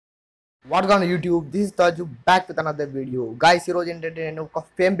What's on YouTube? This is Taju back with another video. Guys, ఈ రోజు ఏంటంటే నేను ఒక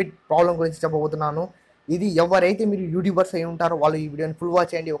famebit ప్రాబ్లం గురించి చెప్పబోతున్నాను. ఇది ఎవరైతే మీరు యూట్యూబర్స్ అయి ఉంటారో వాళ్ళు ఈ వీడియోని ఫుల్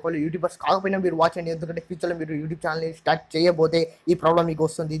వాచ్ చేయండి. ఒకవేళ యూట్యూబర్స్ కాకపోయినా మీరు వాచ్ చేయండి, ఎందుకంటే ఫ్యూచర్లో మీరు యూట్యూబ్ ఛానల్ని స్టార్ట్ చేయబోతే ఈ ప్రాబ్లం మీకు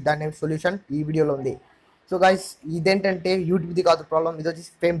వస్తుంది. దాని సొల్యూషన్ ఈ వీడియోలో ఉంది. సో గైస్, ఇదేంటంటే యూట్యూబ్ది కాదు ప్రాబ్లం, ఇది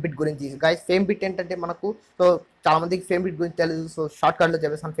వచ్చేసి famebit గురించి. గైస్, famebit ఏంటంటే మనకు సో చాలా మందికి famebit గురించి తెలియదు. సో షార్ట్ కట్లో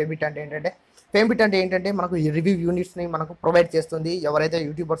చెప్పేస్తాను. famebit అంటే ఏంటంటే మనకు రివ్యూ యూనిట్స్ని మనకు ప్రొవైడ్ చేస్తుంది ఎవరైతే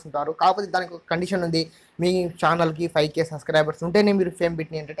యూట్యూబర్స్ ఉంటారో. కాకపోతే దానికి ఒక కండిషన్ ఉంది, మీ ఛానల్కి 5K సబ్స్క్రైబర్స్ ఉంటేనే మీరు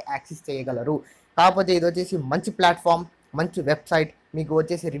famebitని ఏంటంటే యాక్సెస్ చేయగలరు. కాకపోతే ఇది వచ్చేసి మంచి ప్లాట్ఫామ్, మంచి వెబ్సైట్, మీకు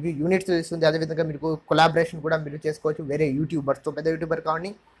వచ్చేసి రివ్యూ యూనిట్స్ ఇస్తుంది. అదేవిధంగా మీకు కొలాబరేషన్ కూడా మీరు చేసుకోవచ్చు వేరే యూట్యూబర్స్తో. పెద్ద యూట్యూబర్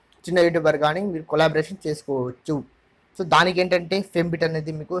కానీ చిన్న యూట్యూబర్ కానీ మీరు కొలాబరేషన్ చేసుకోవచ్చు. సో దానికి ఏంటంటే famebit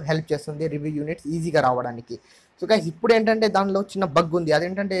అనేది మీకు హెల్ప్ చేస్తుంది రివ్యూ యూనిట్స్ ఈజీగా రావడానికి. సో గైస్, ఇప్పుడు ఏంటంటే దానిలో చిన్న బగ్ ఉంది.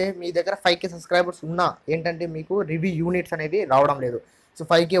 అదేంటంటే మీ దగ్గర 5K సబ్స్క్రైబర్స్ ఉన్నా ఏంటంటే మీకు రివ్యూ యూనిట్స్ అనేవి రావడం లేదు. సో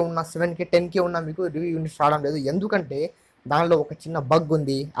 5K ఉన్నా 7K 10K ఉన్నా మీకు రివ్యూ యూనిట్స్ రావడం లేదు. ఎందుకంటే దానిలో ఒక చిన్న బగ్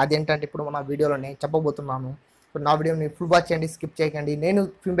ఉంది. అదేంటంటే ఇప్పుడు మన వీడియోలో నేను చెప్పబోతున్నాను. సో నా వీడియోని ఫుల్ వాచ్ చేయండి, స్కిప్ చేయకండి. నేను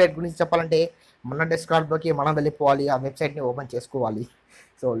famebit గురించి చెప్పాలంటే మన డెస్క్టాప్లోకి మనం వెళ్ళిపోవాలి, ఆ వెబ్సైట్ని ఓపెన్ చేసుకోవాలి.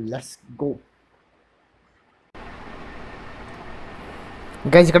 So let's go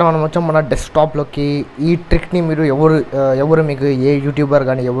guys. ఇక్కడ మనం వచ్చాం మన డెస్క్టాప్లోకి. ఈ ట్రిక్ని మీరు ఎవరు మీకు ఏ యూట్యూబర్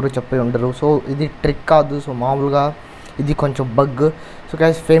కానీ ఎవరు చెప్పి ఉండరు. సో ఇది ట్రిక్ కాదు, సో మామూలుగా ఇది కొంచెం బగ్. సో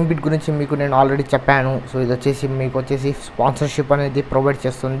గైస్, famebit గురించి మీకు నేను ఆల్రెడీ చెప్పాను. సో ఇది వచ్చేసి మీకు వచ్చేసి స్పాన్సర్షిప్ అనేది ప్రొవైడ్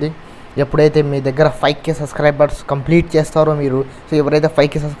చేస్తుంది. ఎప్పుడైతే మీ దగ్గర 5K సబ్స్క్రైబర్స్ కంప్లీట్ చేస్తారో మీరు, సో ఎవరైతే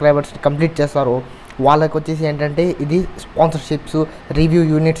 5K సబ్స్క్రైబర్స్ కంప్లీట్ చేస్తారో వాళ్ళకి వచ్చేసి ఏంటంటే ఇది స్పాన్సర్షిప్స్, రివ్యూ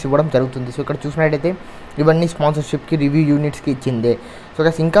యూనిట్స్ ఇవ్వడం జరుగుతుంది. సో ఇక్కడ చూసినట్టయితే ఇవన్నీ స్పాన్సర్షిప్కి, రివ్యూ యూనిట్స్కి ఇచ్చిందే. సో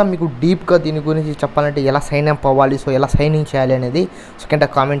గైస్, ఇంకా మీకు డీప్గా దీని గురించి చెప్పాలంటే ఎలా సైన్ అప్ అవ్వాలి, సో ఎలా సైన్ ఇన్ చేయాలి అనేది సో కింద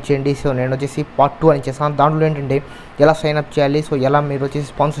కామెంట్ చేయండి. సో నేను వచ్చేసి పార్ట్ 2 అని చేస్తాను. దాంట్లో ఏంటంటే ఎలా సైన్ అప్ చేయాలి, సో ఎలా మీరు వచ్చేసి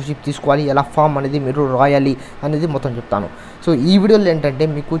స్పాన్సర్షిప్ తీసుకోవాలి, ఎలా ఫామ్ అనేది మీరు రాయాలి అనేది మొత్తం చెప్తాను. సో ఈ వీడియోలో ఏంటంటే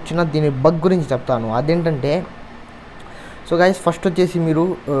మీకు చిన్న దీని బగ్ గురించి చెప్తాను. అదేంటంటే సో గైస్, ఫస్ట్ వచ్చేసి మీరు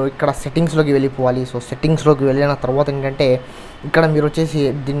ఇక్కడ సెట్టింగ్స్లోకి వెళ్ళిపోవాలి. సో సెట్టింగ్స్లోకి వెళ్ళిన తర్వాత ఏంటంటే ఇక్కడ మీరు వచ్చేసి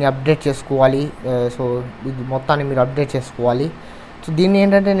దీన్ని అప్డేట్ చేసుకోవాలి. సో ఇది మొత్తాన్ని మీరు అప్డేట్ చేసుకోవాలి. సో దీన్ని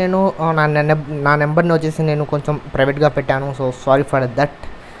ఏంటంటే నేను నా నెంబర్ని వచ్చేసి నేను కొంచెం ప్రైవేట్గా పెట్టాను. So sorry for that.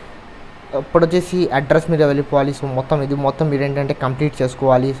 ఇప్పుడు వచ్చేసి అడ్రస్ మీద వెళ్ళిపోవాలి. సో ఇది మొత్తం మీరు ఏంటంటే కంప్లీట్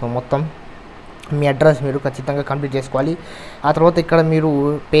చేసుకోవాలి. సో మొత్తం మీ అడ్రస్ మీరు ఖచ్చితంగా కంప్లీట్ చేసుకోవాలి. ఆ తర్వాత ఇక్కడ మీరు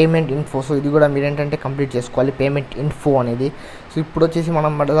పేమెంట్ ఇన్ఫో, సో ఇది కూడా మీరు ఏంటంటే కంప్లీట్ చేసుకోవాలి, పేమెంట్ ఇన్ఫో అనేది. సో ఇప్పుడు వచ్చేసి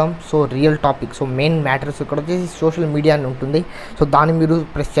మనం పడదాం so real topic, so main matters. ఇక్కడ వచ్చేసి సోషల్ మీడియా అని ఉంటుంది. సో దాన్ని మీరు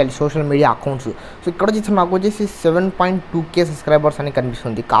ప్రెస్ చేయాలి, సోషల్ మీడియా అకౌంట్స్. సో ఇక్కడ వచ్చేసి నాకు వచ్చేసి 7.2K సబ్స్క్రైబర్స్ అని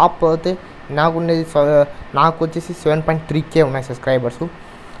కనిపిస్తుంది. కాకపోతే నాకు వచ్చేసి 7.3K ఉన్నాయి సబ్స్క్రైబర్స్.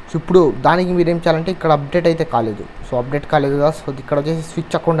 సో ఇప్పుడు దానికి మీరు ఏం చేయాలంటే ఇక్కడ అప్డేట్ అయితే కాలేదు. సో అప్డేట్ కాలేదు కదా. సో ఇక్కడ వచ్చేసి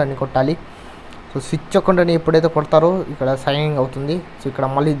స్విచ్ అకౌంట్ అని కొట్టాలి. సో స్విచ్ అకౌంట్ అని ఎప్పుడైతే కొడతారో ఇక్కడ సైనింగ్ అవుతుంది. సో ఇక్కడ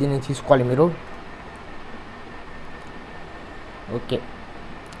మళ్ళీ దీన్ని తీసుకోవాలి మీరు. ఓకే,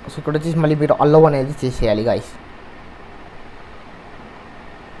 సో ఇక్కడ వచ్చేసి మళ్ళీ మీరు అలౌ అనేది చేసేయాలి గైస్.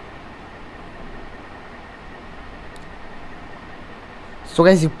 సో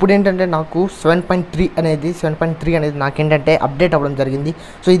గైస్, ఇప్పుడు ఏంటంటే నాకు 7.3 అనేది నాకేంటంటే అప్డేట్ అవ్వడం జరిగింది.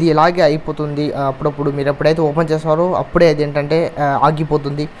 సో ఇది ఇలాగే అయిపోతుంది అప్పుడప్పుడు. మీరు ఎప్పుడైతే ఓపెన్ చేస్తారో అప్పుడే అది ఏంటంటే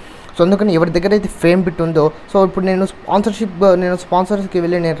ఆగిపోతుంది. సో అందుకని ఎవరి దగ్గర అయితే famebit ఉందో, సో ఇప్పుడు నేను స్పాన్సర్స్కి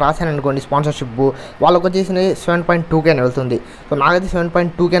వెళ్ళి నేను రాశాను అనుకోండి స్పాన్సర్షిప్, వాళ్ళకి వచ్చేసి 7.2K అని వెళ్తుంది. సో నాకైతే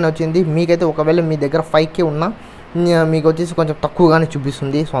 7.2K అని వచ్చింది. మీకైతే ఒకవేళ మీ దగ్గర 5K ఉన్నా మీకు వచ్చేసి కొంచెం తక్కువగానే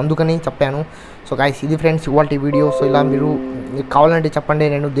చూపిస్తుంది. సో అందుకని చెప్పాను. సో గైస్, ఇది ఫ్రెండ్స్ ఇవాళ వీడియో. సో ఇలా మీరు కావాలంటే చెప్పండి,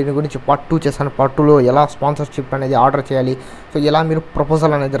 నేను దీని గురించి పార్ట్ 2 చేస్తాను. పార్ట్ 2లో ఎలా స్పాన్సర్షిప్ అనేది ఆర్డర్ చేయాలి, సో ఎలా మీరు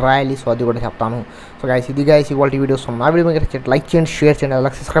ప్రపోజల్ అనేది రాయాలి, సో అది కూడా చెప్తాను. సో గైస్, ఇది గైస్ ఇవాళ వీడియో. సో నా వీడియో మీకు లైక్ చేయండి, షేర్ చేయండి,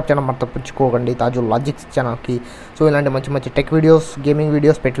 అలా సబ్స్క్రైబ్ చేయడం మనం తప్పించుకోకండి తాజు లాజిక్స్ ఛానల్కి. సో ఇలాంటి మంచి మంచి టెక్ వీడియోస్, గేమింగ్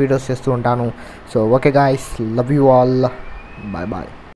వీడియోస్, పెట్ వీడియోస్ చేస్తూ ఉంటాను. So okay guys, love you all, bye bye.